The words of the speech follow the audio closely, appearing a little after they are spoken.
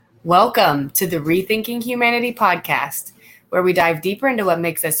Welcome to the Rethinking Humanity podcast, where we dive deeper into what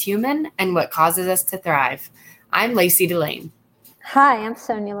makes us human and what causes us to thrive. I'm Lacey Delane. Hi, I'm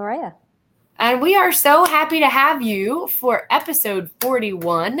Sonia Lorea. And we are so happy to have you for episode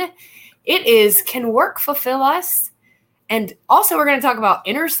 41. It is Can Work Fulfill Us? And also we're going to talk about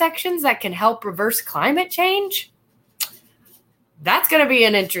intersections that can help reverse climate change. That's going to be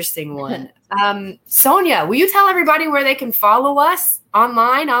an interesting one. Sonia, will you tell everybody where they can follow us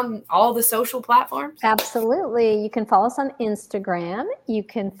online on all the social platforms? Absolutely. You can follow us on Instagram. You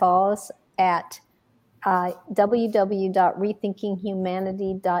can follow us at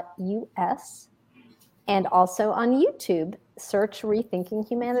www.rethinkinghumanity.us and also on YouTube. Search Rethinking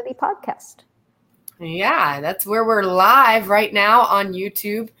Humanity Podcast. Yeah, that's where we're live right now on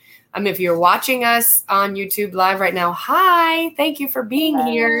YouTube. If you're watching us on YouTube live right now, hi, thank you for being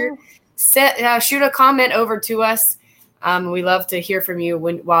here. Shoot a comment over to us. We love to hear from you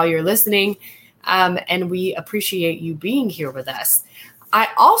while you're listening, and we appreciate you being here with us. I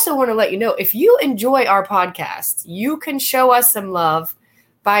also want to let you know, if you enjoy our podcast, you can show us some love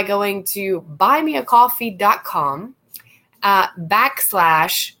by going to buymeacoffee.com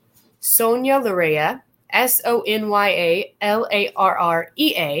 / Sonia Lorea,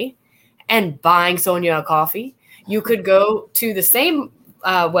 SONYALARREA, and buying Sonia a coffee. You could go to the same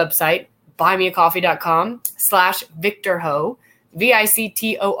website, buymeacoffee.com / Victor Ho,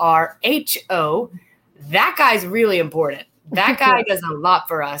 VICTORHO. That guy's really important. That guy does a lot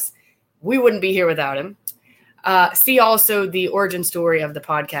for us. We wouldn't be here without him. See also the origin story of the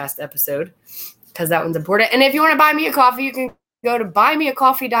podcast episode, because that one's important. And if you want to buy me a coffee, you can go to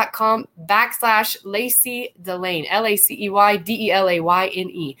buymeacoffee.com / Lacey Delane,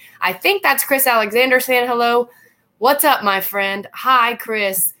 LACEYDELAYNE. I think that's Chris Alexander saying hello. What's up, my friend? Hi,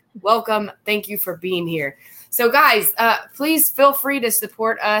 Chris. Welcome. Thank you for being here. So, guys, please feel free to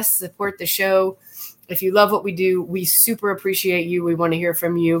support us, support the show. If you love what we do, we super appreciate you. We want to hear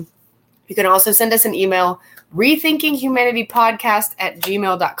from you. You can also send us an email,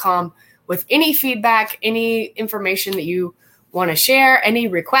 rethinkingHumanityPodcast@gmail.com, with any feedback, any information that you want to share, any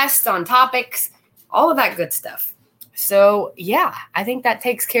requests on topics, all of that good stuff. So, yeah, I think that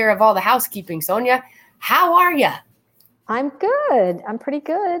takes care of all the housekeeping. Sonia, how are you? I'm good. I'm pretty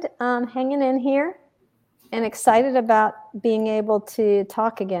good. Hanging in here and excited about being able to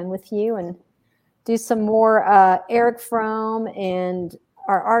talk again with you and do some more Erich Fromm and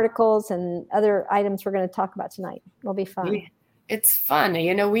our articles and other items we're going to talk about tonight. It'll be fun. Yeah, it's fun.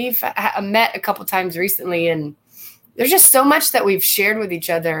 We've met a couple times recently, and there's just so much that we've shared with each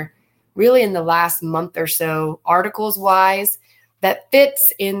other really in the last month or so, articles-wise, that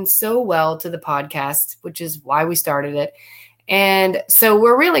fits in so well to the podcast, which is why we started it. And so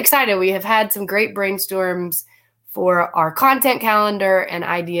we're really excited. We have had some great brainstorms for our content calendar and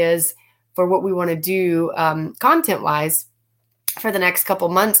ideas for what we want to do content-wise for the next couple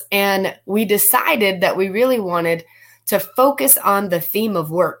months. And we decided that we really wanted to focus on the theme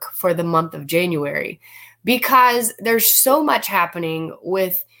of work for the month of January, because there's so much happening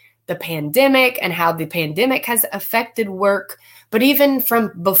with the pandemic and how the pandemic has affected work. But even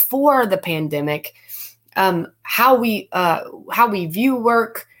from before the pandemic, how we view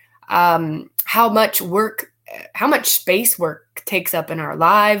work, how much space work takes up in our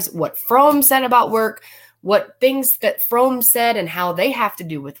lives, what Fromm said about work, what things that Fromm said and how they have to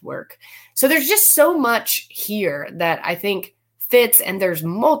do with work. So there's just so much here that I think fits, and there's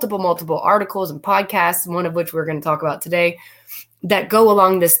multiple articles and podcasts, one of which we're going to talk about today, that go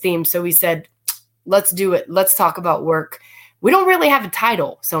along this theme. So we said, let's do it. Let's talk about work. We don't really have a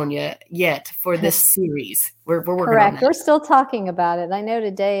title, Sonia, yet for this series. We're working Correct. on that. We're still talking about it. I know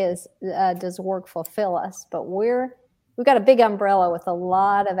today is does work fulfill us, but we've got a big umbrella with a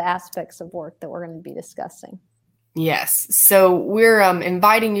lot of aspects of work that we're going to be discussing. Yes. So we're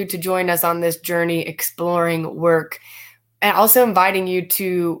inviting you to join us on this journey exploring work, and also inviting you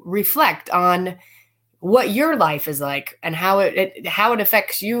to reflect on what your life is like and how it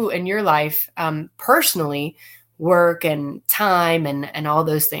affects you in your life personally, work and time and all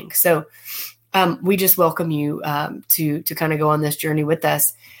those things. So we just welcome you to kind of go on this journey with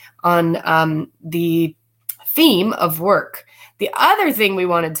us on the theme of work. The other thing we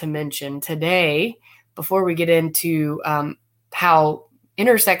wanted to mention today, before we get into how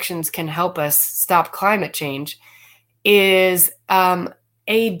intersections can help us stop climate change, is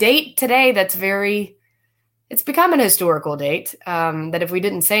a date today that's it's become an historical date, that if we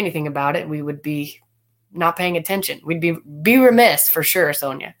didn't say anything about it, we would be not paying attention. We'd be remiss for sure,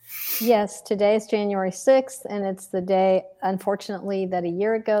 Sonia. Yes, today is January 6th, and it's the day, unfortunately, that a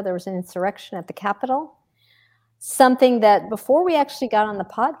year ago there was an insurrection at the Capitol. something that before we actually got on the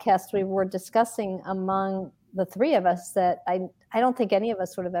podcast, we were discussing among the three of us that I don't think any of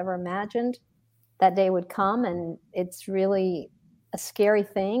us would have ever imagined that day would come. And it's really a scary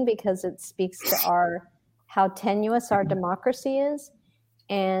thing because it speaks to how tenuous our democracy is.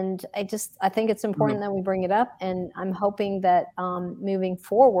 And I think it's important that we bring it up. And I'm hoping that moving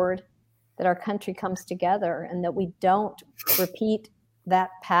forward, that our country comes together and that we don't repeat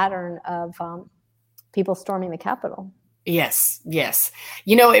that pattern of people storming the Capitol. Yes.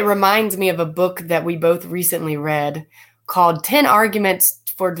 You know, it reminds me of a book that we both recently read called 10 Arguments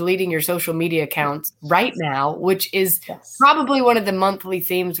for Deleting Your Social Media Accounts Right Now, which is probably one of the monthly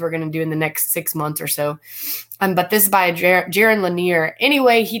themes we're going to do in the next 6 months or so. But this is by Jaron Lanier.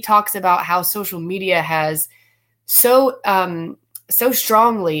 Anyway, he talks about how social media has so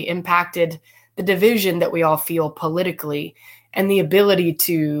strongly impacted the division that we all feel politically and the ability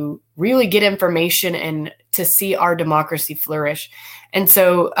to really get information and to see our democracy flourish. And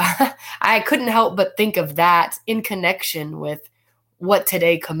so I couldn't help but think of that in connection with what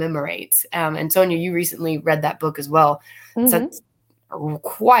today commemorates. And Sonia, you recently read that book as well. Mm-hmm. So it's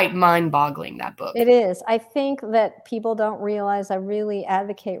quite mind-boggling, that book. It is. I think that people don't realize, I really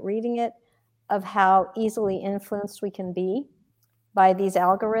advocate reading it, of how easily influenced we can be by these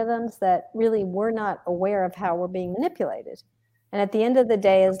algorithms that really we're not aware of how we're being manipulated. And at the end of the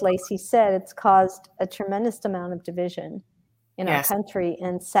day, as Lacey said, it's caused a tremendous amount of division in our country.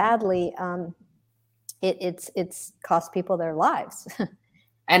 And sadly, it's cost people their lives.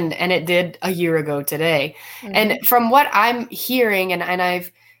 And it did a year ago today. Mm-hmm. And from what I'm hearing,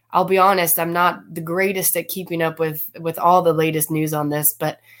 and I'll be honest, I'm not the greatest at keeping up with all the latest news on this,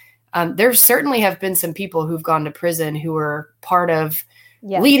 but there certainly have been some people who've gone to prison who were part of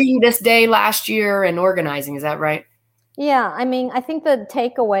leading this day last year and organizing. Is that right? Yeah. I mean, I think the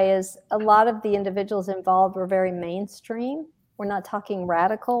takeaway is a lot of the individuals involved were very mainstream. We're not talking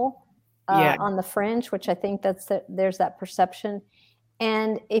radical on the fringe, which I think there's that perception.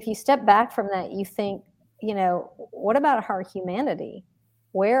 And if you step back from that, you think, you know, what about our humanity?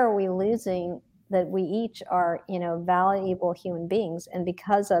 Where are we losing that we each are, you know, valuable human beings? And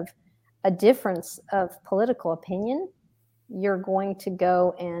because of a difference of political opinion, you're going to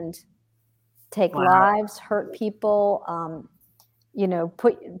go and take lives, hurt people, you know,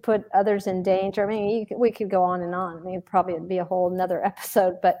 put others in danger. I mean, we could go on and on. I mean, probably it'd be a whole another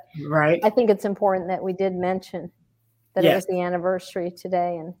episode, but I think it's important that we did mention that it was the anniversary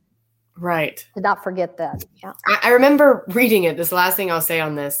today, and to not forget that. Yeah, I remember reading it. This last thing I'll say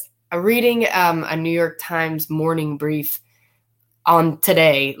on this, reading a New York Times morning brief on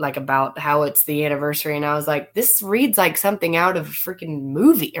today, like about how it's the anniversary, and I was like, this reads like something out of a freaking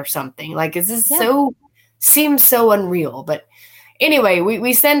movie or something. Like, is this seems so unreal? But anyway,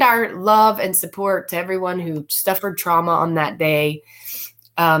 we send our love and support to everyone who suffered trauma on that day.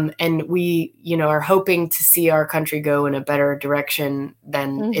 And we, you know, are hoping to see our country go in a better direction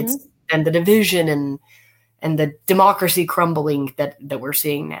than than the division and the democracy crumbling that we're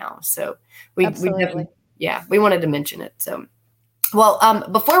seeing now. So we definitely, we wanted to mention it. So, well,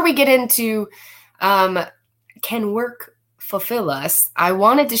 before we get into can work fulfill us, I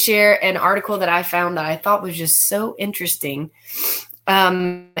wanted to share an article that I found that I thought was just so interesting.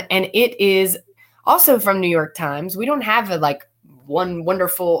 And it is also from New York Times. We don't have one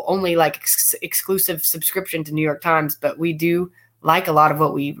wonderful, only exclusive subscription to New York Times, but we do like a lot of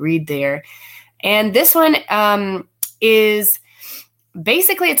what we read there. And this one is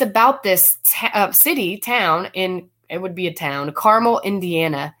basically, it's about this town it would be a town, Carmel,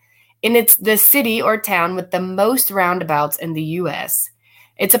 Indiana. And it's the city or town with the most roundabouts in the U.S.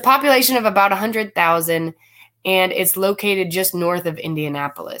 It's a population of about 100,000, and it's located just north of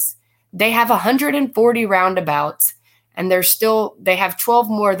Indianapolis. They have 140 roundabouts, and they have 12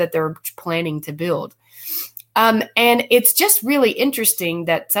 more that they're planning to build. And it's just really interesting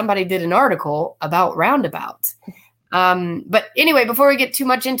that somebody did an article about roundabouts. But anyway, before we get too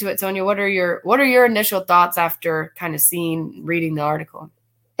much into it, Sonia, what are your initial thoughts after kind of reading the article?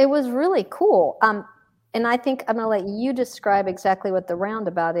 It was really cool. And I think I'm going to let you describe exactly what the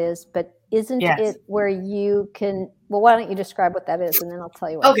roundabout is, but isn't it where you can, well, why don't you describe what that is, and then I'll tell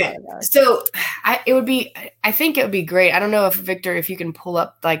you what Okay. So I think it would be great. I don't know if Victor, if you can pull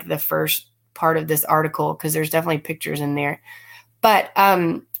up the first part of this article, because there's definitely pictures in there. But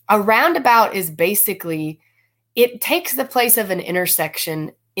a roundabout is basically, it takes the place of an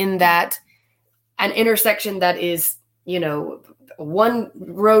intersection, in that an intersection that is, you know, one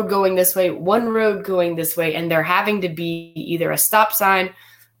road going this way, one road going this way, and there having to be either a stop sign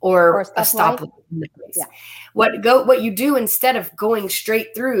or a stoplight. stoplight in the place. Yeah. What you do instead of going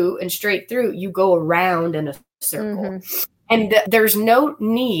straight through, you go around in a circle. Mm-hmm. And there's no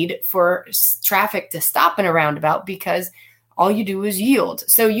need for traffic to stop in a roundabout because all you do is yield.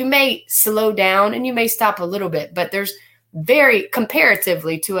 So you may slow down and you may stop a little bit, but there's very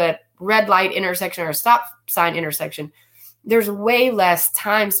comparatively to a red light intersection or a stop sign intersection, there's way less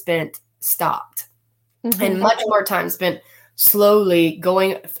time spent stopped and much more time spent slowly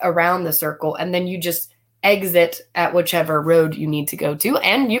going around the circle. And then you just exit at whichever road you need to go to.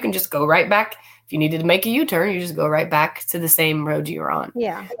 And you can just go right back. If you needed to make a U-turn, you just go right back to the same road you were on.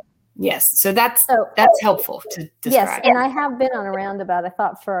 Yeah. Yes. So that's helpful to describe. Yes. And I have been on a roundabout, I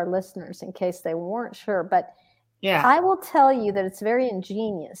thought, for our listeners in case they weren't sure. But yeah, I will tell you that it's very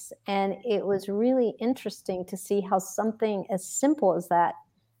ingenious. And it was really interesting to see how something as simple as that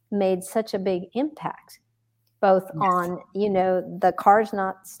made such a big impact, both on, the cars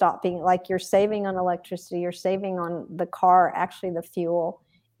not stopping, like you're saving on electricity, you're saving on the car, actually the fuel,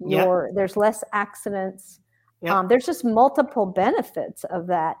 there's less accidents. There's just multiple benefits of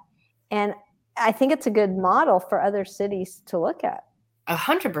that. And I think it's a good model for other cities to look at.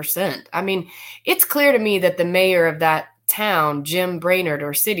 100%. I mean, it's clear to me that the mayor of that town, Jim Brainerd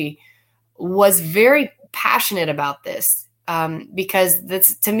or city, was very passionate about this because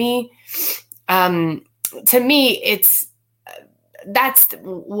that's to me, it's that's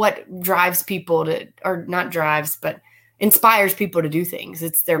what drives people to, or not drives, but inspires people to do things.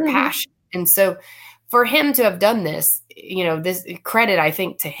 It's their passion. And so for him to have done this, this credit, I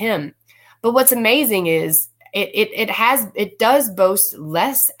think, to him. But what's amazing is it does boast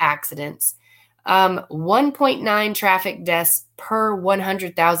less accidents, 1.9 traffic deaths per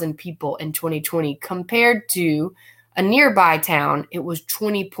 100,000 people in 2020 compared to a nearby town. It was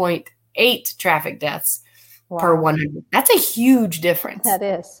 20.8 traffic deaths per 100. That's a huge difference. That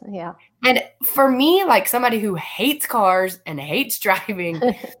is, yeah. And for me, like somebody who hates cars and hates driving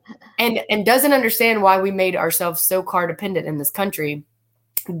and doesn't understand why we made ourselves so car dependent in this country,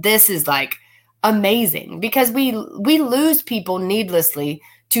 this is like amazing because we lose people needlessly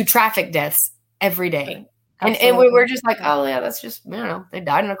to traffic deaths every day. And we're just like, oh yeah, that's just, they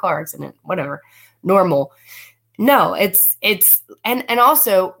died in a car accident, whatever, normal. No, it's and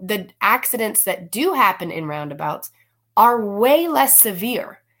also the accidents that do happen in roundabouts are way less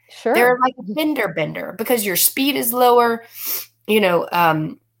severe. Sure. They're like a fender bender because your speed is lower,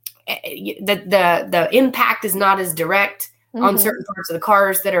 the impact is not as direct on certain parts of the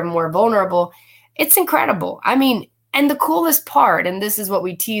cars that are more vulnerable. It's incredible. I mean, and the coolest part, and this is what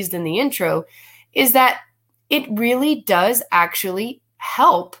we teased in the intro, is that it really does actually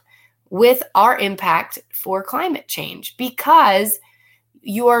help with our impact for climate change because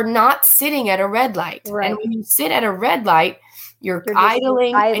you are not sitting at a red light. Right. And when you sit at a red light, you're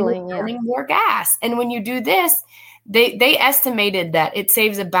idling and you're burning more gas. And when you do this, they estimated that it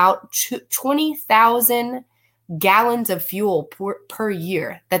saves about 20,000 gallons of fuel per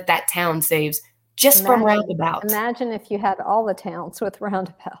year that town saves just from roundabouts. Imagine if you had all the towns with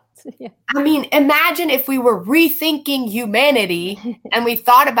roundabouts. Yeah. I mean, imagine if we were rethinking humanity and we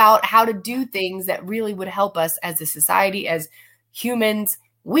thought about how to do things that really would help us as a society, as humans.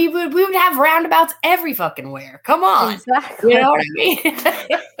 We would have roundabouts every fucking where. Come on. Exactly. You know what I mean?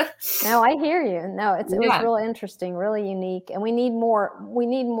 No, I hear you. No, it was really interesting, really unique. And we need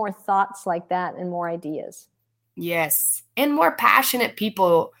more thoughts like that and more ideas. Yes. And more passionate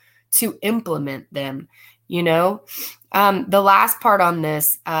people to implement them, The last part on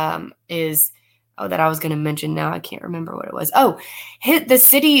this is that I was going to mention now. I can't remember what it was. Oh, the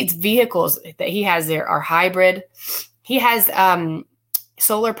city's vehicles that he has there are hybrid. He has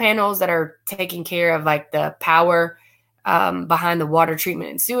solar panels that are taking care of like the power behind the water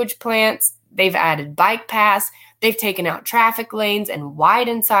treatment and sewage plants. They've added bike paths. They've taken out traffic lanes and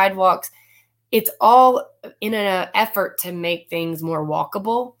widened sidewalks. It's all in an effort to make things more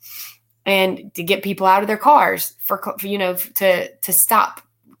walkable and to get people out of their cars for to stop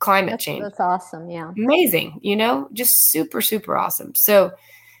climate change. That's awesome. Yeah. Amazing. Just super, super awesome. So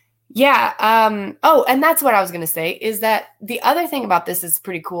yeah. And that's what I was going to say is that the other thing about this is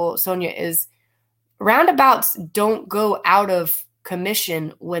pretty cool, Sonia, is roundabouts don't go out of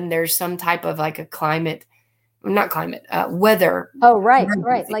commission when there's some type of like a weather. Oh, right.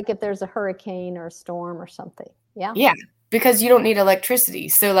 Like if there's a hurricane or a storm or something. Yeah. Yeah. Because you don't need electricity.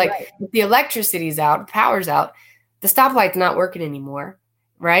 So like if the electricity's out, power's out, the stoplight's not working anymore.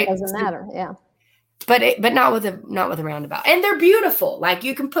 Right. Doesn't matter. Yeah. But not with a roundabout. And they're beautiful. Like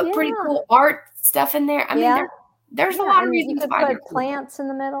you can put pretty cool art stuff in there. I mean, there's a lot of reasons to put plants in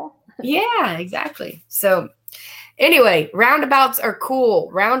the middle. Yeah, exactly. So Anyway, roundabouts are cool.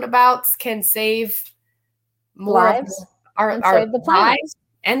 Roundabouts can save more Lives of our and save the planet. lives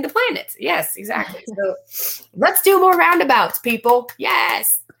and the planet. Yes, exactly. So let's do more roundabouts, people. Yes.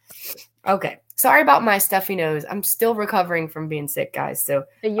 Okay. Sorry about my stuffy nose. I'm still recovering from being sick, guys. So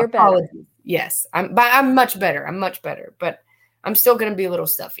You're better. Yes, I'm much better. I'm much better, but I'm still going to be a little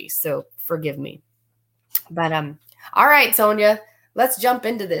stuffy. So forgive me. But all right, Sonia, let's jump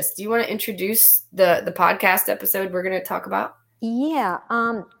into this. Do you want to introduce the podcast episode we're going to talk about? Yeah.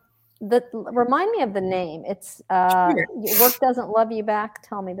 Remind me of the name. It's Sure. Work Doesn't Love You Back.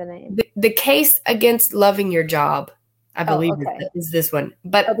 Tell me the name. The case against loving your job, I believe, is this one.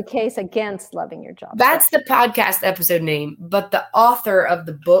 But the case against loving your job. That's the podcast episode name. But the author of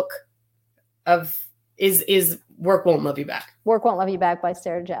the book is Work Won't Love You Back. Work Won't Love You Back by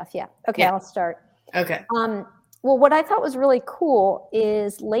Sarah Jeff. Yeah. Okay, yeah. I'll start. Okay. Well, what I thought was really cool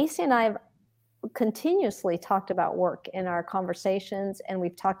is Lacey and I have continuously talked about work in our conversations, and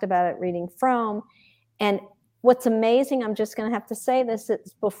we've talked about it reading Fromm. And what's amazing, I'm just going to have to say this,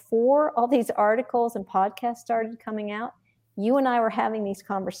 it's before all these articles and podcasts started coming out, you and I were having these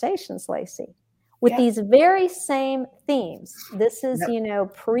conversations, Lacey, with these very same themes. This is,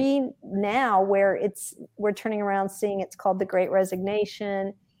 pre now where we're turning around seeing it's called the Great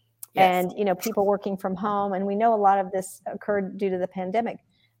Resignation. Yes. And, people working from home. And we know a lot of this occurred due to the pandemic.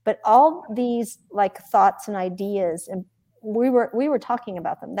 But all these thoughts and ideas, and we were talking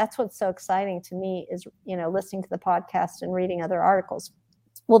about them. That's what's so exciting to me is, listening to the podcast and reading other articles.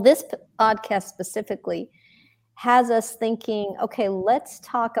 Well, this podcast specifically has us thinking, okay, let's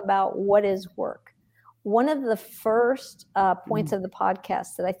talk about what is work. One of the first points of the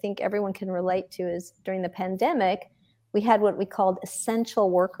podcast that I think everyone can relate to is during the pandemic, we had what we called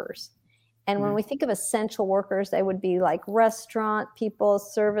essential workers. And when we think of essential workers, they would be like restaurant people,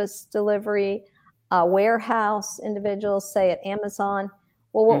 service delivery, warehouse individuals, say at Amazon.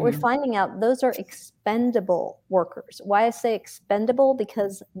 Well, what we're finding out, those are expendable workers. Why I say expendable?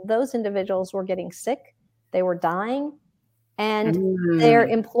 Because those individuals were getting sick, they were dying, and their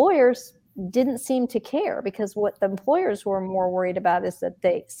employers didn't seem to care, because what the employers were more worried about is that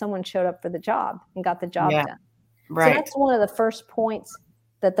someone showed up for the job and got the job done. Right. So that's one of the first points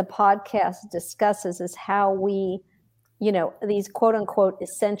that the podcast discusses, is how we, these quote unquote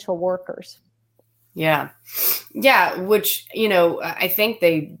essential workers. Yeah. Yeah. Which, I think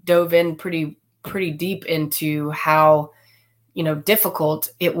they dove in pretty deep into how, difficult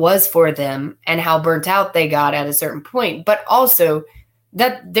it was for them and how burnt out they got at a certain point, but also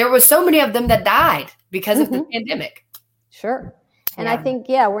that there was so many of them that died because of the pandemic. Sure. And I think,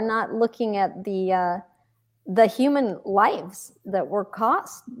 we're not looking at the human lives that were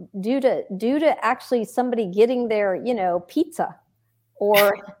cost due to actually somebody getting their, pizza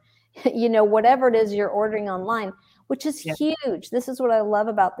or, whatever it is you're ordering online, which is huge. This is what I love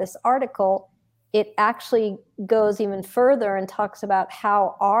about this article. It actually goes even further and talks about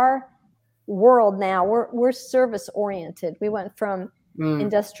how our world now, we're service oriented. We went from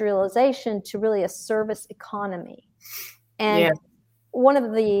industrialization to really a service economy. And one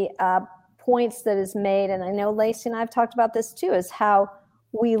of the points that is made, and I know Lacey and I have talked about this too, is how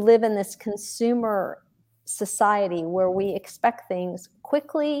we live in this consumer society where we expect things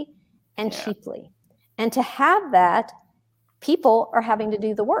quickly and cheaply. And to have that, people are having to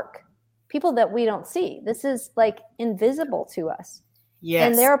do the work. People that we don't see. This is invisible to us. Yes.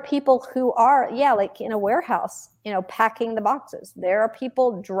 And there are people who are, in a warehouse, packing the boxes. There are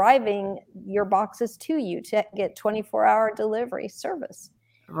people driving your boxes to you to get 24-hour delivery service.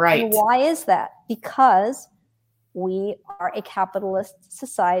 Right. And why is that? Because we are a capitalist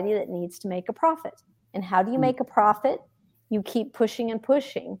society that needs to make a profit. And how do you make a profit? You keep pushing and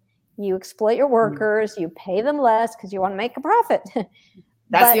pushing. You exploit your workers. You pay them less because you want to make a profit.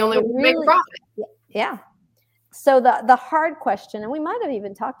 That's the only way to make a profit. Yeah. So the hard question, and we might have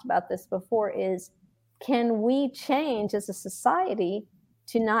even talked about this before, is can we change as a society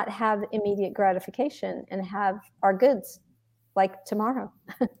to not have immediate gratification and have our goods like tomorrow?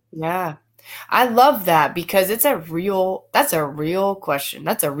 Yeah. I love that, because that's a real question.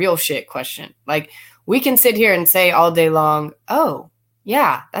 That's a real shit question. We can sit here and say all day long, oh,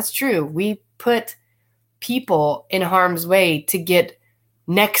 yeah, that's true. We put people in harm's way to get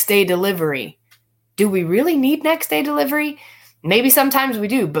next day delivery. Do we really need next day delivery? Maybe sometimes we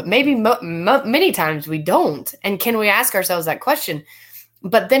do, but maybe many times we don't. And can we ask ourselves that question?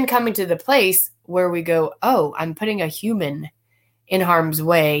 But then coming to the place where we go, oh, I'm putting a human in harm's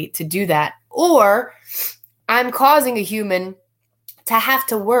way to do that. Or I'm causing a human to have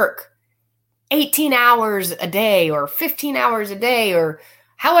to work 18 hours a day or 15 hours a day or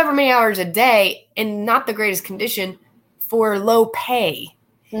however many hours a day in not the greatest condition for low pay.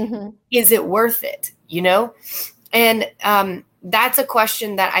 Is it worth it? You know? And that's a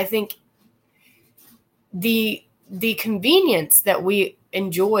question that I think the convenience that we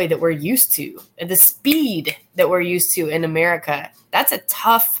enjoy, that we're used to, the speed that we're used to in America, that's a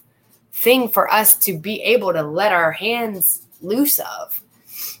tough thing for us to be able to let our hands loose of.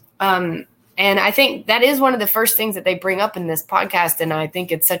 And I think that is one of the first things that they bring up in this podcast. And I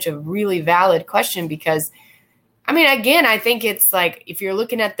think it's such a really valid question because, I mean, again, I think it's like, if you're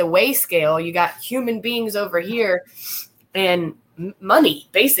looking at the weigh scale, you got human beings over here and money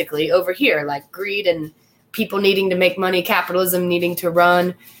basically over here, like greed and people needing to make money, capitalism needing to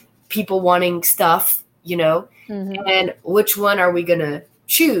run, people wanting stuff, you know, and which one are we going to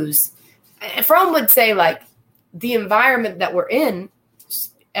choose? And Fromm would say, like, the environment that we're in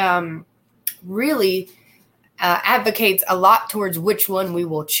really advocates a lot towards which one we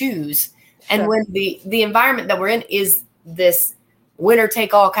will choose. Sure. And when the environment that we're in is this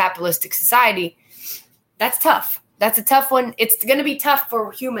winner-take-all capitalistic society, that's tough. That's a tough one. It's going to be tough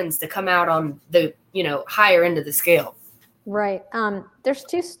for humans to come out on the, you know, higher end of the scale. Right. There's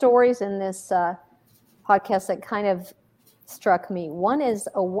two stories in this podcast that kind of struck me. One is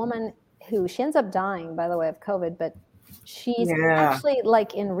a woman who, she ends up dying, by the way, of COVID, but she's actually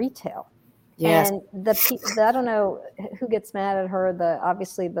like in retail. Yes. And the I don't know who gets mad at her,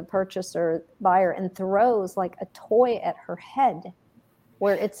 obviously the purchaser, buyer, and throws like a toy at her head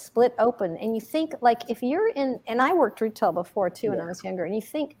where it's split open. And you think, like, if you're in, and I worked retail before too when I was younger, and you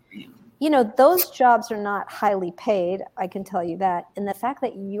think, you know, those jobs are not highly paid, I can tell you that. And the fact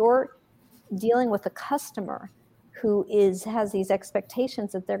that you're dealing with a customer who has these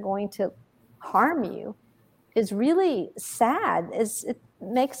expectations that they're going to harm you is really sad. It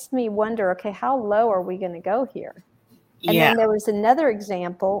makes me wonder, okay, how low are we going to go here? And then there was another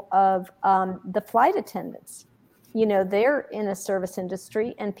example of the flight attendants. You know, they're in a service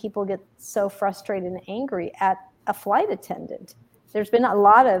industry and people get so frustrated and angry at a flight attendant. There's been a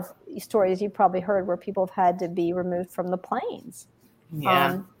lot of stories you probably heard where people have had to be removed from the planes.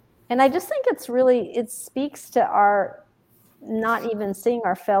 And I just think it speaks to our not even seeing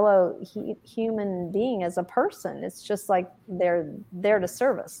our fellow human being as a person. It's just like they're there to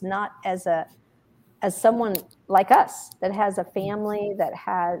serve us, not as someone like us that has a family, that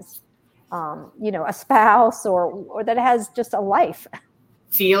has you know, a spouse or that has just a life.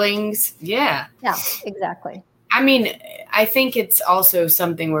 Feelings. Yeah. Yeah, exactly. I mean, I think it's also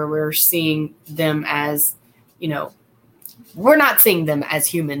something where we're seeing them as, you know, we're not seeing them as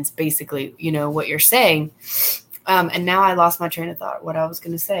humans, basically, you know, what you're saying. And now I lost my train of thought, what I was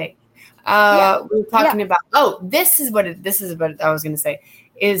going to say. We were talking about, this is what I was going to say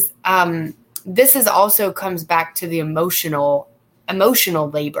is, this is also comes back to the emotional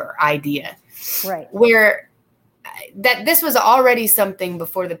labor idea, right? Where that this was already something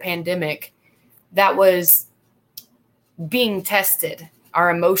before the pandemic that was being tested. Our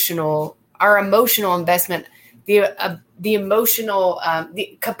emotional investment, the emotional,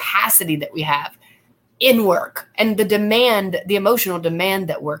 the capacity that we have in work, and the emotional demand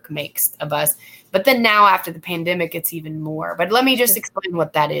that work makes of us. But then now after the pandemic, it's even more. But let me just explain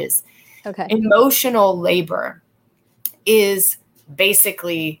what that is. Okay. Emotional labor is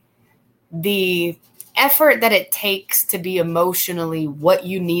basically the effort that it takes to be emotionally what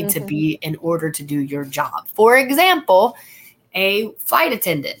you need to be in order to do your job. For example, a flight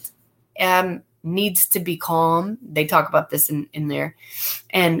attendant needs to be calm. They talk about this in there,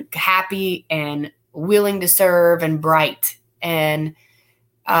 and happy and willing to serve and bright. And,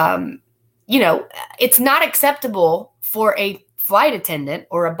 you know, it's not acceptable for a flight attendant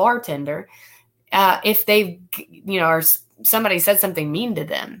or a bartender if they, you know, or somebody said something mean to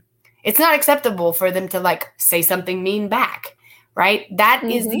them. It's not acceptable for them to like say something mean back, right? That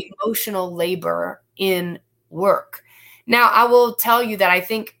is the emotional labor in work. Now, I will tell you that I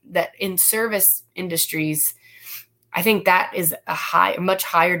think that in service industries, I think that is a much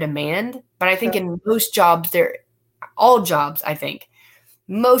higher demand. But I think in most jobs, all jobs, I think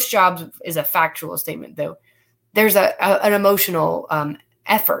most jobs is a factual statement, though. There's an emotional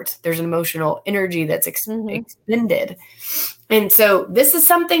effort. There's an emotional energy that's expended. And so this is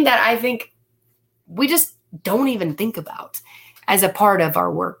something that I think we just don't even think about as a part of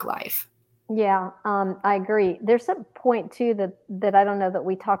our work life. Yeah, I agree. There's a point too that I don't know that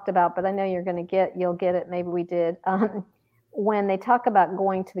we talked about, but I know you'll get it. Maybe we did. When they talk about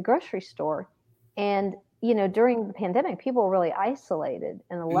going to the grocery store, and you know, during the pandemic, people were really isolated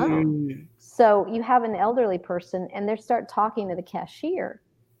and alone. So you have an elderly person, and they start talking to the cashier,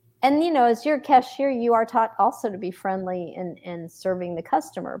 And, as you're a cashier, you are taught also to be friendly and serving the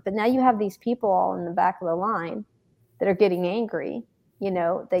customer. But now you have these people all in the back of the line that are getting angry,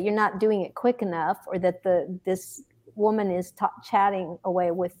 that you're not doing it quick enough, or that this woman is chatting away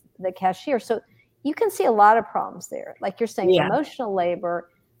with the cashier. So you can see a lot of problems there. Like you're saying, emotional labor,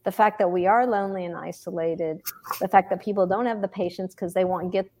 the fact that we are lonely and isolated, the fact that people don't have the patience because they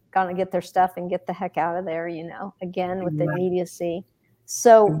want to get their stuff and get the heck out of there, again, with the immediacy.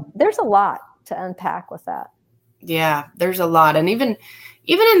 So there's a lot to unpack with that. Yeah, there's a lot. And even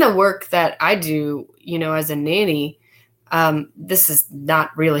in the work that I do, as a nanny, this is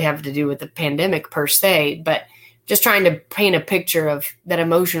not really having to do with the pandemic per se, but just trying to paint a picture of that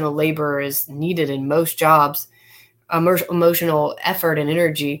emotional labor is needed in most jobs, emotional effort and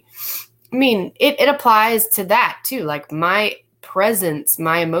energy. I mean, it applies to that too. Like my presence,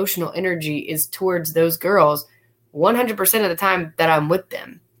 my emotional energy is towards those girls 100% of the time that I'm with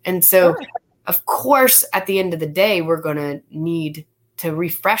them. And so, of course, at the end of the day, we're going to need to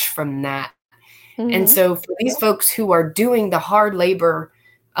refresh from that. Mm-hmm. And so for these folks who are doing the hard labor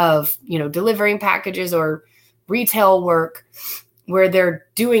of, delivering packages or retail work, where they're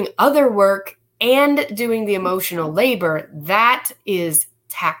doing other work and doing the emotional labor, that is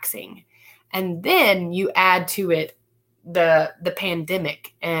taxing. And then you add to it the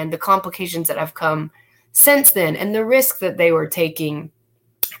pandemic and the complications that have come since then, and the risk that they were taking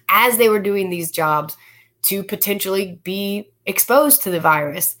as they were doing these jobs to potentially be exposed to the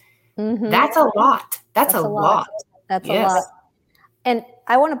virus. Mm-hmm. That's a lot. That's a lot. That's a lot. And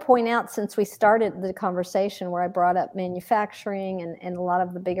I want to point out, since we started the conversation where I brought up manufacturing and a lot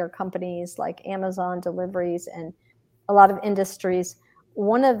of the bigger companies like Amazon deliveries and a lot of industries,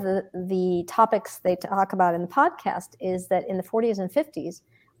 one of the topics they talk about in the podcast is that in the 40s and 50s,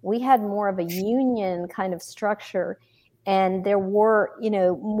 we had more of a union kind of structure, and there were,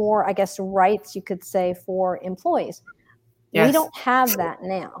 more, I guess, rights, you could say, for employees. Yes. We don't have that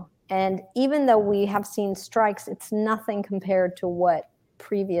now. And even though we have seen strikes, it's nothing compared to what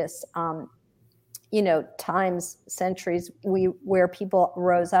previous, times, centuries, where people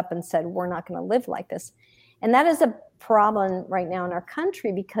rose up and said, we're not going to live like this. And that is a problem right now in our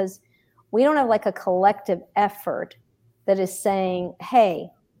country, because we don't have like a collective effort that is saying, hey,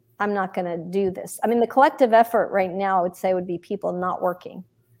 I'm not going to do this. I mean, the collective effort right now, I would say, would be people not working,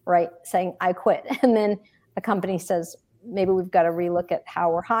 right? Saying, I quit. And then a company says, maybe we've got to relook at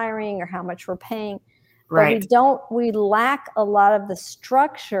how we're hiring or how much we're paying. Right. But we lack a lot of the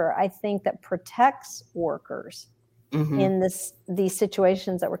structure, I think, that protects workers in these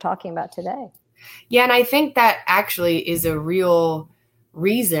situations that we're talking about today. Yeah. And I think that actually is a real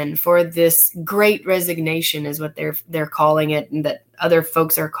reason for this great resignation, is what they're calling it, and that other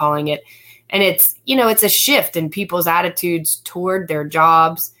folks are calling it. And it's, it's a shift in people's attitudes toward their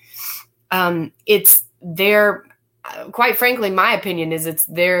jobs. It's their, quite frankly, my opinion is it's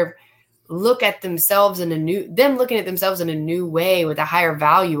their looking at themselves in a new way, with a higher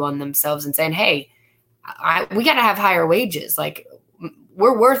value on themselves, and saying, hey, we got to have higher wages. Like,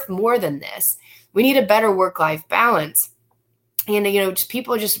 we're worth more than this. We need a better work-life balance. And, just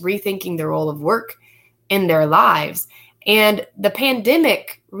people just rethinking the role of work in their lives. And the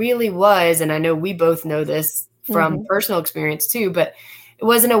pandemic really was, and I know we both know this from personal experience too, but it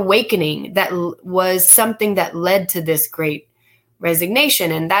was an awakening that was something that led to this great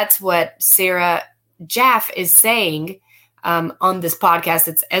resignation. And that's what Sarah Jaff is saying on this podcast.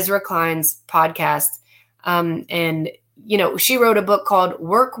 It's Ezra Klein's podcast. And she wrote a book called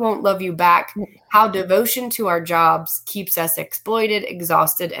Work Won't Love You Back: How Devotion to Our Jobs Keeps Us Exploited,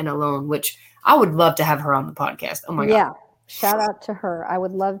 Exhausted, and Alone, which I would love to have her on the podcast. Oh my God. Yeah. Shout out to her. I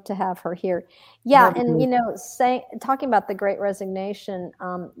would love to have her here. Yeah. And, talking about the Great Resignation,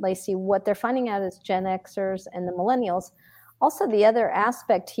 Lacey, what they're finding out is Gen Xers and the millennials. Also, the other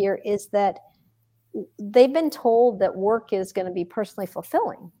aspect here is that they've been told that work is going to be personally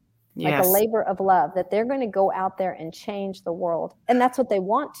fulfilling. Like a labor of love, that they're going to go out there and change the world. And that's what they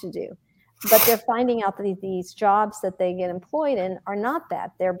want to do. But they're finding out that these jobs that they get employed in are not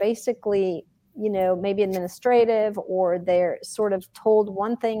that. They're basically, maybe administrative, or they're sort of told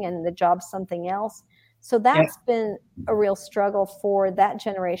one thing and the job's something else. So that's been a real struggle for that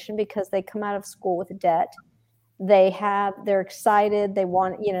generation, because they come out of school with debt. They're excited. They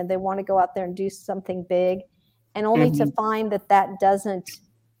want to go out there and do something big, and only to find that doesn't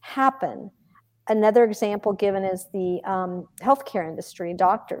happen. Another example given is the healthcare industry,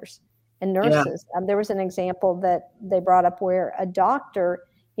 doctors and nurses. There was an example that they brought up where a doctor,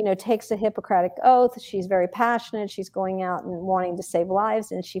 takes a Hippocratic oath. She's very passionate. She's going out and wanting to save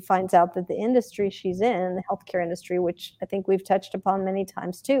lives. And she finds out that the industry she's in, the healthcare industry, which I think we've touched upon many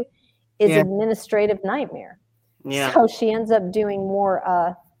times too, is administrative nightmare. Yeah. So she ends up doing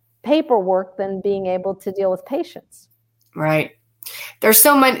more paperwork than being able to deal with patients. Right. There's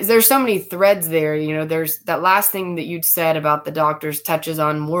so many threads there. There's that last thing that you'd said about the doctors touches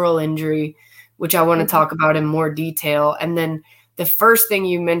on moral injury, which I want to talk about in more detail. And then the first thing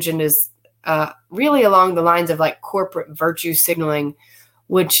you mentioned is really along the lines of like corporate virtue signaling,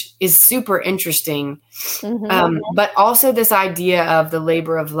 which is super interesting. But also this idea of the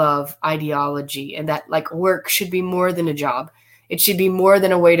labor of love ideology, and that like work should be more than a job. It should be more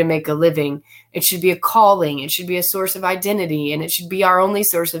than a way to make a living. It should be a calling. It should be a source of identity, and it should be our only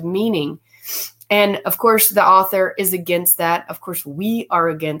source of meaning. And of course, the author is against that. Of course, we are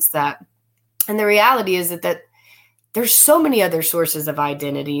against that. And the reality is that there's so many other sources of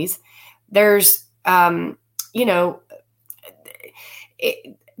identities. There's, the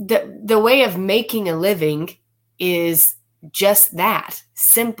way of making a living is just that,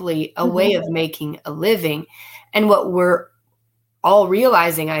 simply a way of making a living. And what we're all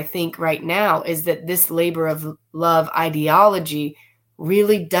realizing, I think, right now is that this labor of love ideology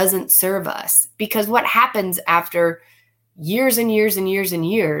really doesn't serve us, because what happens after years and years and years and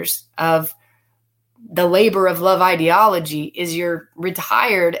years of the labor of love ideology is you're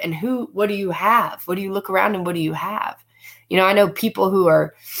retired, and what do you have? What do you look around and what do you have? I know people who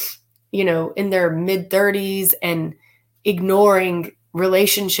are, in their mid-30s and ignoring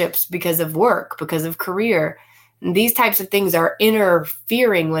relationships because of work, because of career. And these types of things are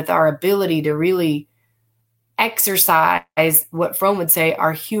interfering with our ability to really exercise what Fromm would say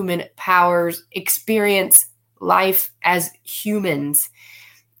are human powers, experience life as humans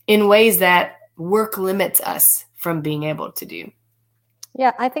in ways that work limits us from being able to do.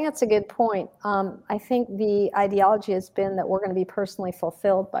 Yeah, I think that's a good point. I think the ideology has been that we're going to be personally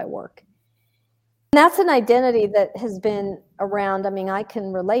fulfilled by work. And that's an identity that has been around. I mean, I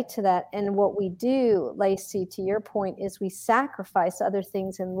can relate to that. And what we do, Lacey, to your point, is we sacrifice other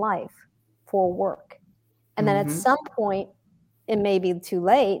things in life for work. And then at some point, it may be too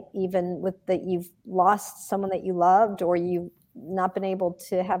late, even with that you've lost someone that you loved, or you've not been able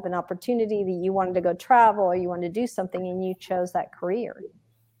to have an opportunity that you wanted to go travel, or you wanted to do something and you chose that career.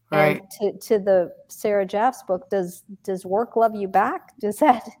 Right. And to the Sarah Jaff's book, does work love you back? Does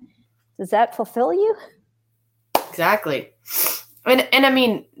that fulfill you? Exactly. And I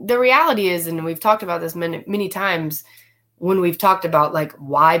mean, the reality is, and we've talked about this many times when we've talked about like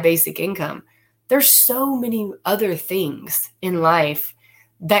why basic income, there's so many other things in life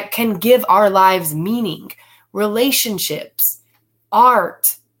that can give our lives meaning. Relationships,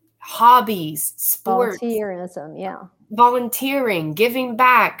 art, hobbies, sports. Volunteering, giving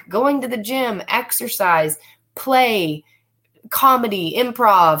back, going to the gym, exercise, play, comedy,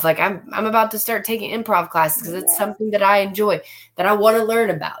 improv. Like I'm about to start taking improv classes because it's something that I enjoy, that I want to learn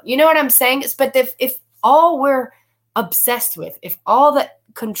about. You know what I'm saying? But if all we're obsessed with, if all that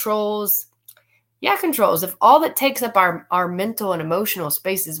controls, if all that takes up our mental and emotional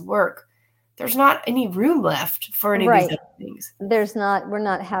space is work, there's not any room left for any of these other things. We're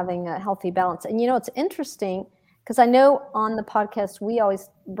not having a healthy balance. And it's interesting, because I know on the podcast, we always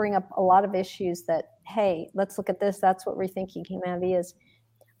bring up a lot of issues that, hey, let's look at this. That's what rethinking humanity is.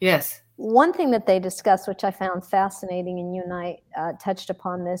 Yes. One thing that they discussed, which I found fascinating, and you and I touched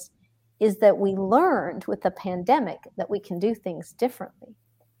upon this, is that we learned with the pandemic that we can do things differently.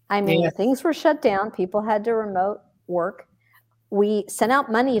 I mean, things were shut down. People had to remote work. We sent out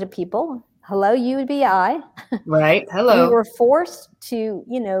money to people. Hello, UBI. Right. Hello. We were forced to,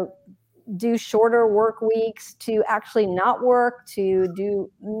 do shorter work weeks, to actually not work, to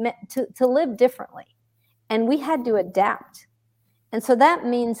live differently. And we had to adapt. And so that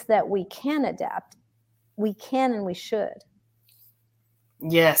means that we can adapt. We can, and we should.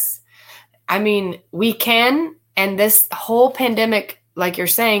 Yes. I mean, we can. And this whole pandemic, like you're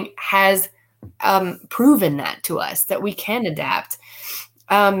saying, has proven that to us, that we can adapt.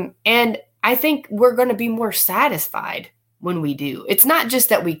 And I think we're going to be more satisfied when we do. It's not just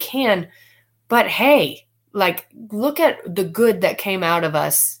that we can, but hey, like, look at the good that came out of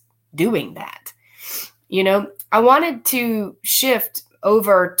us doing that. I wanted to shift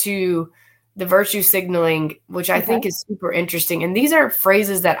over to the virtue signaling, which I think is super interesting. And these are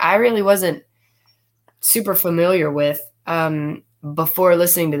phrases that I really wasn't super familiar with before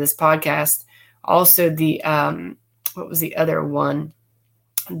listening to this podcast. Also, the what was the other one?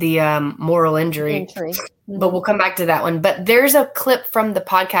 The moral injury. But we'll come back to that one. But there's a clip from the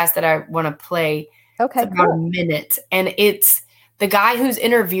podcast that I want to play. Okay, it's about a minute, and it's the guy who's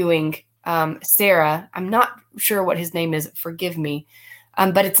interviewing Sarah, I'm not sure what his name is, forgive me,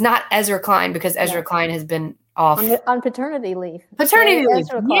 but it's not Ezra Klein, because Ezra Klein has been off on paternity leave. Paternity leave.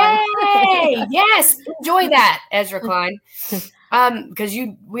 Yay! Yes, enjoy that, Ezra Klein, because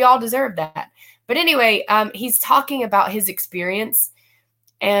we all deserve that. But anyway, he's talking about his experience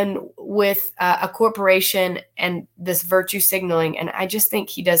and with a corporation and this virtue signaling, and I just think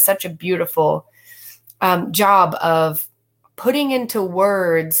he does such a beautiful job of putting into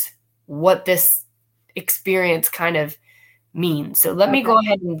words what this experience kind of means. So let me go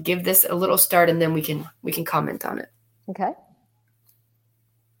ahead and give this a little start, and then we can comment on it. Okay.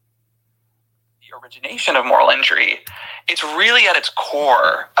 The origination of moral injury, it's really at its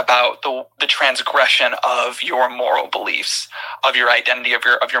core about the transgression of your moral beliefs, of your identity,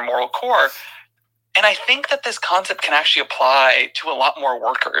 of your moral core. And I think that this concept can actually apply to a lot more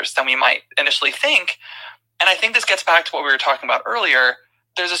workers than we might initially think. And I think this gets back to what we were talking about earlier.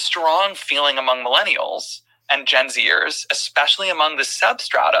 There's a strong feeling among millennials and Gen Zers, especially among the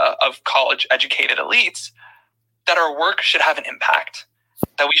substrata of college-educated elites, that our work should have an impact,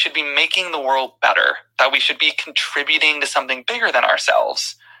 that we should be making the world better, that we should be contributing to something bigger than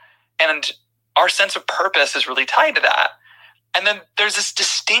ourselves. And our sense of purpose is really tied to that. And then there's this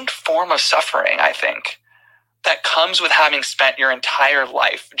distinct form of suffering, I think, that comes with having spent your entire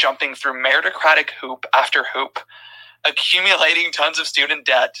life jumping through meritocratic hoop after hoop, accumulating tons of student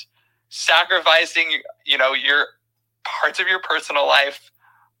debt, sacrificing, your parts of your personal life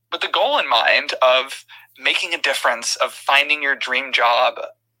with the goal in mind of making a difference, of finding your dream job,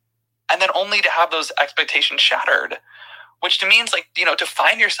 and then only to have those expectations shattered, which to me is to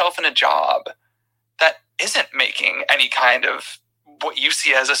find yourself in a job that isn't making any kind of what you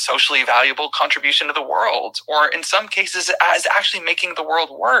see as a socially valuable contribution to the world, or in some cases as actually making the world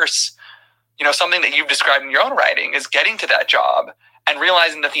worse. Something that you've described in your own writing is getting to that job and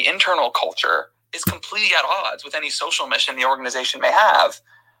realizing that the internal culture is completely at odds with any social mission the organization may have.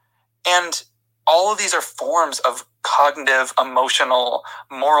 And all of these are forms of cognitive, emotional,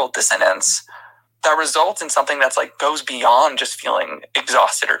 moral dissonance that results in something that's goes beyond just feeling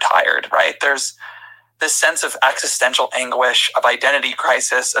exhausted or tired, right? There's this sense of existential anguish, of identity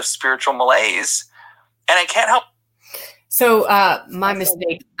crisis, of spiritual malaise. And I can't help. So my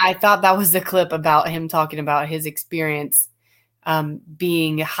mistake. I thought that was the clip about him talking about his experience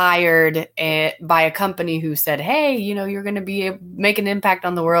being hired by a company who said, hey, you're going to make an impact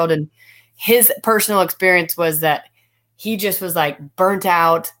on the world. And his personal experience was that he just was burnt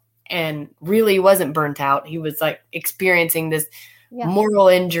out, and really wasn't burnt out. He was experiencing this moral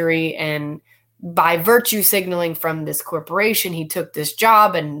injury, and by virtue signaling from this corporation, he took this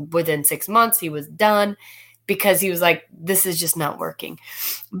job, and within 6 months he was done because he was this is just not working.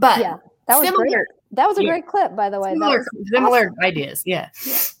 But that was great. That was a great clip, by the way. Similar awesome ideas. Yeah.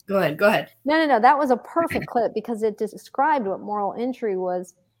 Go ahead. No. That was a perfect clip because it described what moral injury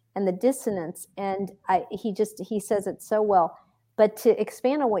was and the dissonance. And he says it so well. But to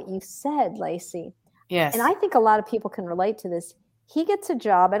expand on what you said, Lacey. Yes. And I think a lot of people can relate to this. He gets a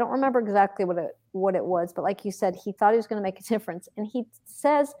job. I don't remember exactly what it was, but like you said, he thought he was going to make a difference. And he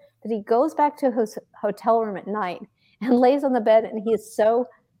says that he goes back to his hotel room at night and lays on the bed, and he is so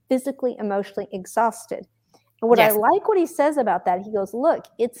physically, emotionally exhausted. And what I like what he says about that, he goes, look,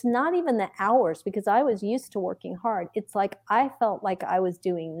 it's not even the hours, because I was used to working hard. It's I felt like I was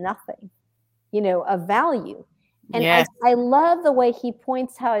doing nothing, of value. And I love the way he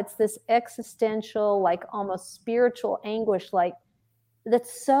points how it's this existential, almost spiritual anguish,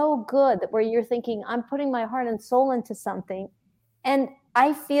 that's so good, that where you're thinking, I'm putting my heart and soul into something and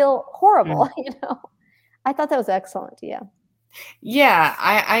I feel horrible, I thought that was excellent. Yeah,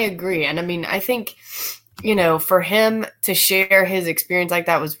 I agree. And I mean, I think, for him to share his experience like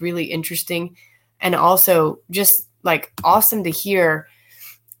that was really interesting. And also just awesome to hear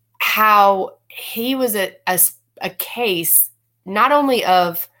how he was a case not only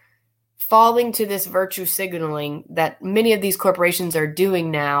of falling to this virtue signaling that many of these corporations are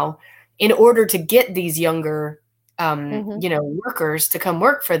doing now in order to get these younger, workers to come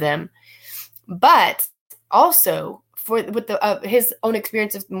work for them, but also with his own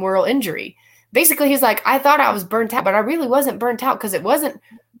experience of moral injury. Basically, he's I thought I was burnt out, but I really wasn't burnt out because it wasn't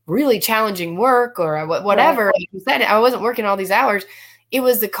really challenging work or whatever. Right. Like you said, I wasn't working all these hours. It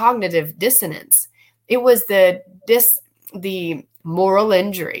was the cognitive dissonance. It was the moral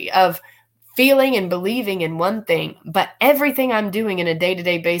injury of feeling and believing in one thing, but everything I'm doing in a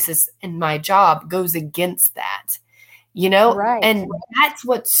day-to-day basis in my job goes against that, Right. And that's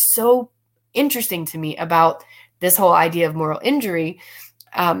what's so interesting to me about this whole idea of moral injury.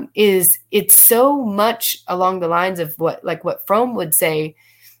 is it's so much along the lines of what Fromm would say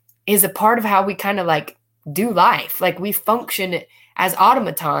is a part of how we kind of like do life. Like we function as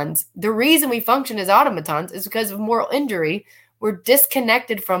automatons. The reason we function as automatons is because of moral injury. We're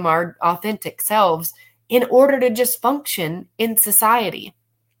disconnected from our authentic selves in order to just function in society.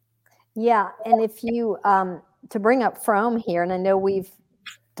 Yeah. And if you, to bring up Fromm here, and I know we've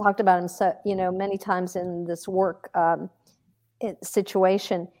talked about him, so, many times in this work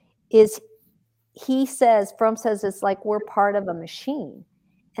situation, is Fromm says it's like we're part of a machine.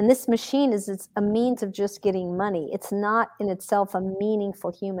 And this machine it's a means of just getting money. It's not in itself a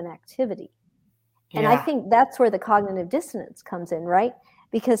meaningful human activity. And I think that's where the cognitive dissonance comes in, right?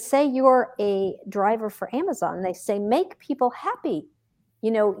 Because say you're a driver for Amazon, they say, make people happy.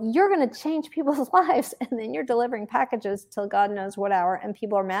 You're going to change people's lives. And then you're delivering packages till God knows what hour. And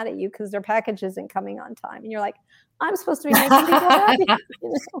people are mad at you because their package isn't coming on time. And you're like, I'm supposed to be making people happy.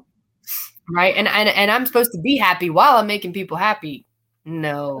 Right. And I'm supposed to be happy while I'm making people happy.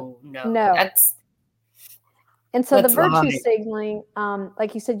 No. And so the virtue signaling,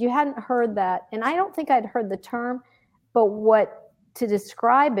 like you said, you hadn't heard that. And I don't think I'd heard the term, but what to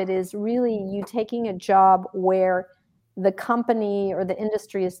describe it is really you taking a job where the company or the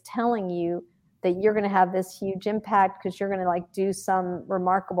industry is telling you that you're going to have this huge impact because you're going to like do some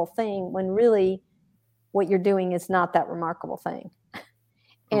remarkable thing when really what you're doing is not that remarkable thing.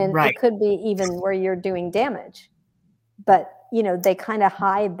 And It could be even where you're doing damage, but they kind of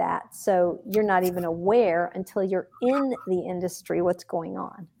hide that. So you're not even aware until you're in the industry, what's going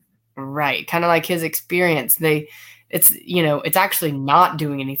on. Right. Kind of like his experience. It's actually not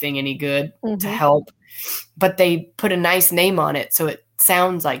doing anything any good to help, but they put a nice name on it. So it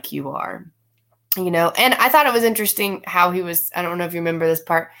sounds like you are, and I thought it was interesting how he was, I don't know if you remember this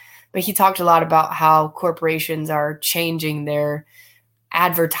part, but he talked a lot about how corporations are changing their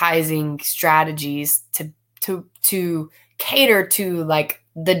advertising strategies to cater to like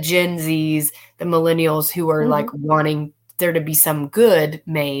the Gen Zs, the millennials who are like wanting there to be some good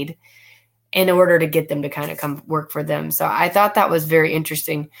made in order to get them to kind of come work for them. So I thought that was very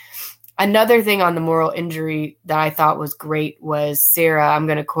interesting. Another thing on the moral injury that I thought was great was Sarah, I'm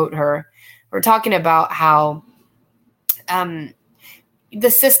going to quote her. We're talking about how the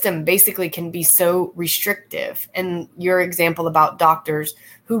system basically can be so restrictive. And your example about doctors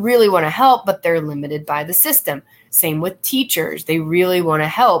who really want to help, but they're limited by the system. Same with teachers. They really want to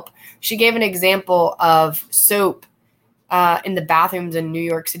help. She gave an example of soap in the bathrooms in New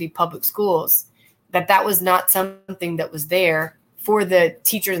York City public schools, that was not something that was there for the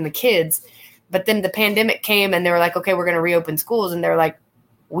teachers and the kids. But then the pandemic came and they were like, okay, we're going to reopen schools. And they're like,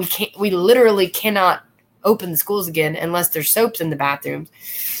 we literally cannot open the schools again unless there's soaps in the bathrooms.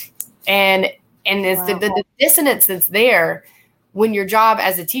 And it's the dissonance that's there when your job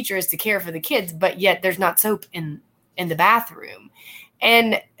as a teacher is to care for the kids, but yet there's not soap in the bathroom.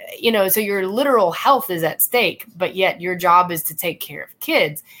 And, so your literal health is at stake, but yet your job is to take care of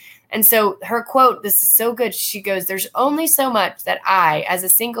kids. And so her quote, this is so good. She goes, there's only so much that I, as a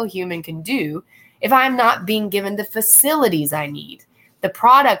single human, can do if I'm not being given the facilities I need, the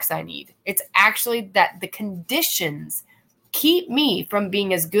products I need. It's actually that the conditions keep me from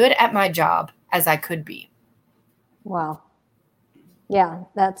being as good at my job as I could be. Wow. Yeah,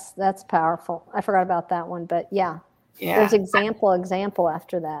 that's powerful. I forgot about that one, but yeah. There's example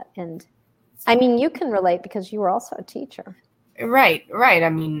after that. And I mean, you can relate because you were also a teacher. Right. I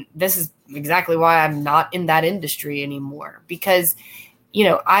mean, this is exactly why I'm not in that industry anymore, because,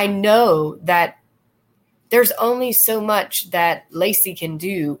 I know that there's only so much that Lacey can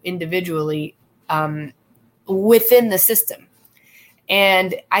do individually within the system.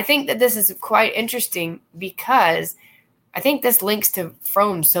 And I think that this is quite interesting because I think this links to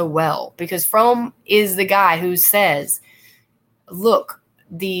Fromm so well, because Fromm is the guy who says, look,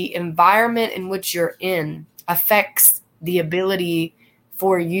 the environment in which you're in affects the ability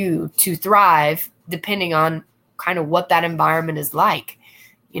for you to thrive depending on kind of what that environment is like.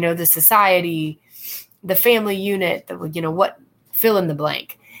 The society, the family unit, what fill in the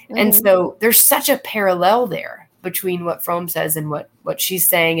blank. Mm-hmm. And so there's such a parallel there between what Fromm says and what she's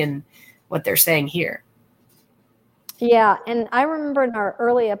saying and what they're saying here. Yeah, and I remember in our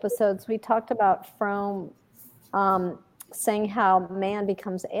early episodes, we talked about Fromm saying how man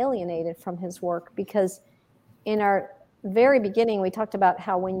becomes alienated from his work, because in our very beginning, we talked about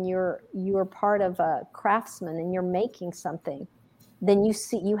how when you're part of a craftsman and you're making something, then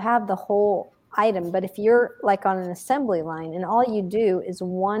you have the whole item. But if you're like on an assembly line and all you do is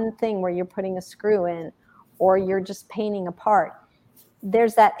one thing where you're putting a screw in or you're just painting a part,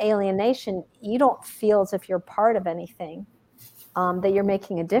 there's that alienation. You don't feel as if you're part of anything. that you're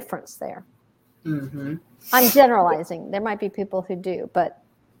making a difference there. Mm-hmm. I'm generalizing. There might be people who do, but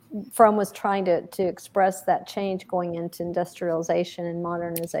Fromm was trying to express that change going into industrialization and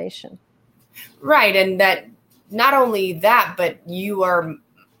modernization. Right. And that not only that, but you are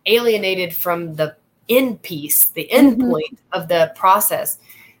alienated from the end piece, the end point of the process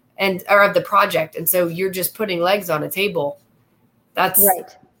or of the project. And so you're just putting legs on a table. That's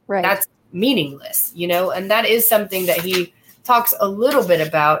right. That's meaningless, and that is something that he talks a little bit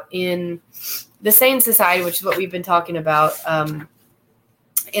about in The Sane Society, which is what we've been talking about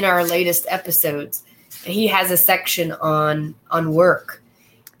in our latest episodes. He has a section on work.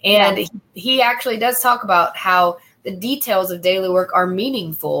 And he actually does talk about how the details of daily work are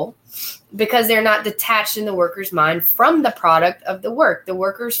meaningful because they're not detached in the worker's mind from the product of the work. The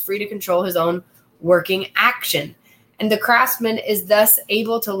worker is free to control his own working action. And the craftsman is thus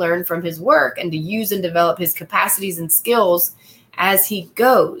able to learn from his work and to use and develop his capacities and skills as he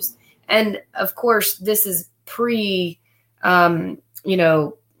goes. And of course, this is pre, the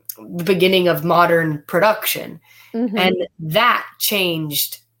beginning of modern production. Mm-hmm. And that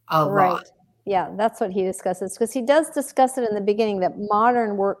changed a lot. Yeah, that's what he discusses, because he does discuss it in the beginning, that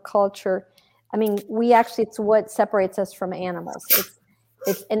modern work culture, it's what separates us from animals.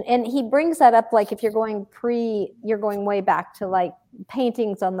 And he brings that up, like if you're going way back to like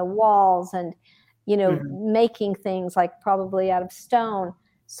paintings on the walls and, making things like probably out of stone.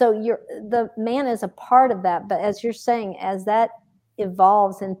 So the man is a part of that. But as you're saying, as that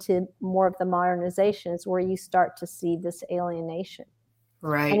evolves into more of the modernization is where you start to see this alienation.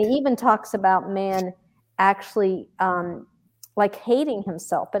 Right. And he even talks about man actually like hating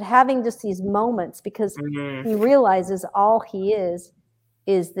himself, but having just these moments because he realizes all he is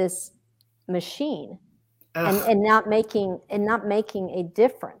this machine and not making a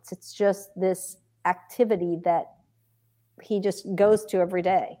difference. It's just this activity that he just goes to every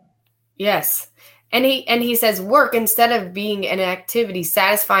day. Yes. And he says work, instead of being an activity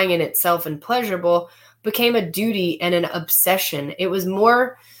satisfying in itself and pleasurable, became a duty and an obsession. The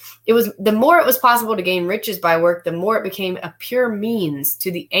more it was possible to gain riches by work, the more it became a pure means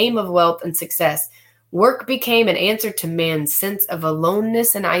to the aim of wealth and success. Work became an answer to man's sense of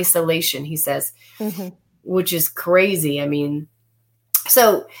aloneness and isolation, he says, which is crazy.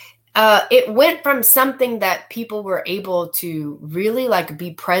 So it went from something that people were able to really like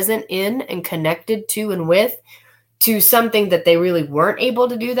be present in and connected to and with, to something that they really weren't able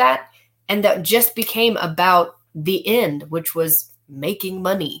to do that. And that just became about the end, which was making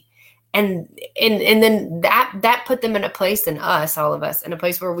money. And then that put them in a place, in us, all of us, in a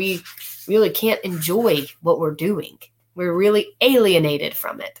place where we really can't enjoy what we're doing. We're really alienated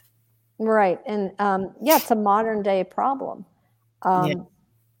from it. Right. And it's a modern day problem. I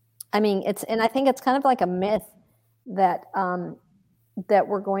think it's kind of like a myth that that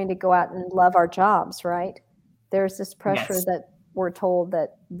we're going to go out and love our jobs, right? There's this pressure that we're told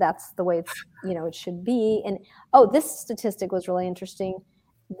that that's the way it's, it should be. And this statistic was really interesting.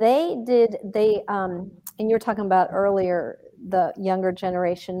 And you were talking about earlier, the younger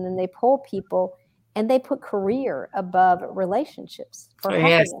generation, and they poll people and they put career above relationships for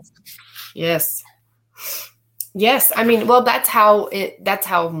happiness. Yes. That's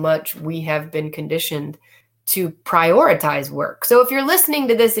how much we have been conditioned to prioritize work. So if you're listening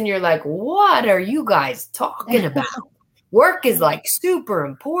to this and you're like, what are you guys talking about? Work is like super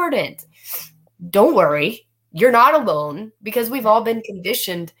important. Don't worry. You're not alone, because we've all been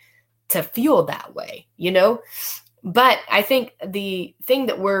conditioned to feel that way, But I think the thing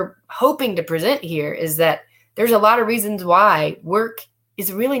that we're hoping to present here is that there's a lot of reasons why work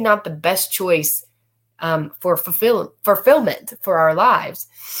is really not the best choice for fulfillment for our lives.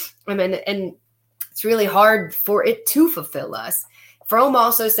 And it's really hard for it to fulfill us. Fromm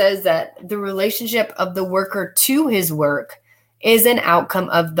also says that the relationship of the worker to his work is an outcome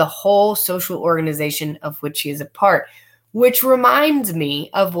of the whole social organization of which he is a part, which reminds me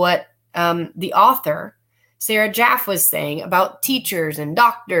of what the author, Sarah Jaff, was saying about teachers and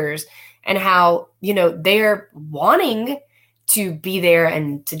doctors and how, they're wanting to be there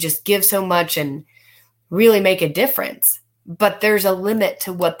and to just give so much and really make a difference. But there's a limit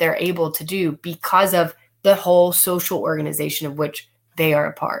to what they're able to do because of the whole social organization of which they are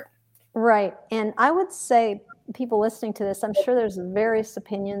a part. Right. And I would say, people listening to this, I'm sure there's various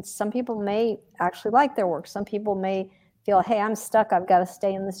opinions. Some people may actually like their work. Some people may feel, hey, I'm stuck, I've got to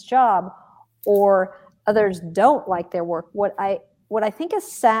stay in this job. Or others don't like their work. What I think is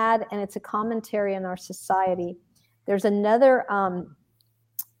sad, and it's a commentary on our society, there's another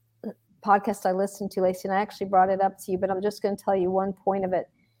podcast I listened to, Lacey, and I actually brought it up to you, but I'm just going to tell you one point of it.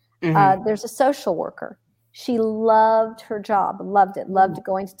 There's a social worker, She loved her job, loved it, loved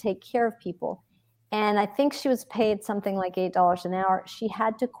going to take care of people. And I think she was paid something like $8 an hour. She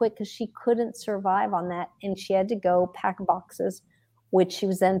had to quit because she couldn't survive on that. And she had to go pack boxes, which she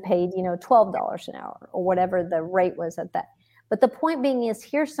was then paid, $12 an hour or whatever the rate was at that. But the point being is,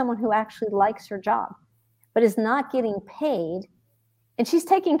 here's someone who actually likes her job, but is not getting paid. And she's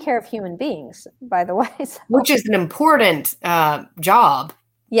taking care of human beings, by the way. So. Which is an important job.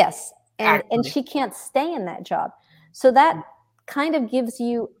 Yes. And she can't stay in that job. So that kind of gives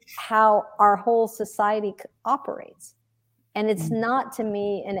you how our whole society operates. And it's not, to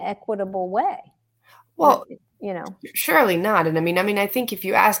me, an equitable way. Well, surely not. And I mean, I think if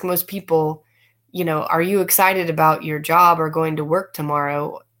you ask most people, are you excited about your job or going to work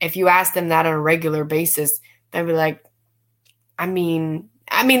tomorrow? If you ask them that on a regular basis, they'll be like,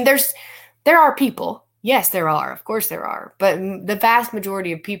 there are people. Yes, there are. Of course there are. But the vast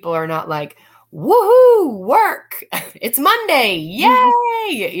majority of people are not like, woohoo, work. It's Monday.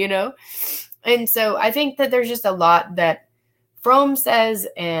 Yay. And so I think that there's just a lot that Fromm says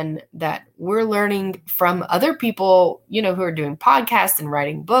and that we're learning from other people, who are doing podcasts and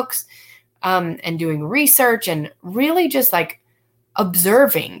writing books and doing research and really just like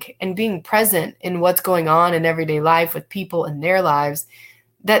observing and being present in what's going on in everyday life with people in their lives,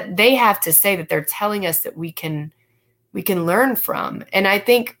 that they have to say that they're telling us that we can learn from. And I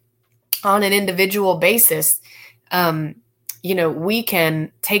think on an individual basis, we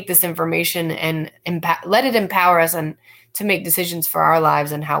can take this information and let it empower us to make decisions for our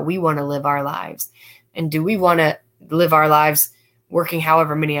lives and how we want to live our lives. And do we want to live our lives working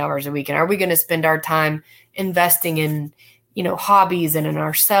however many hours a week? And are we going to spend our time investing in, hobbies and in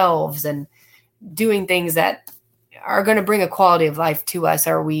ourselves and doing things that are going to bring a quality of life to us?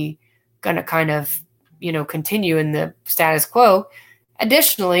 Are we going to kind of, continue in the status quo?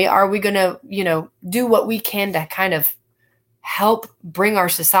 Additionally, are we going to, do what we can to kind of help bring our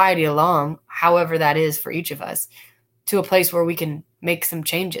society along, however that is for each of us, to a place where we can make some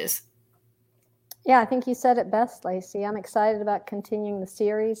changes? Yeah, I think you said it best, Lacey. I'm excited about continuing the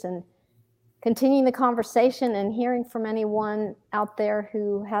series and continuing the conversation and hearing from anyone out there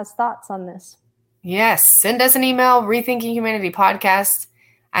who has thoughts on this. Yes. Send us an email,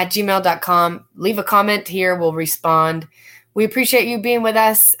 rethinkinghumanitypodcast@gmail.com. Leave a comment here. We'll respond. We appreciate you being with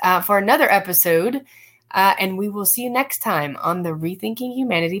us for another episode. And we will see you next time on the Rethinking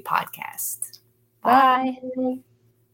Humanity podcast. Bye.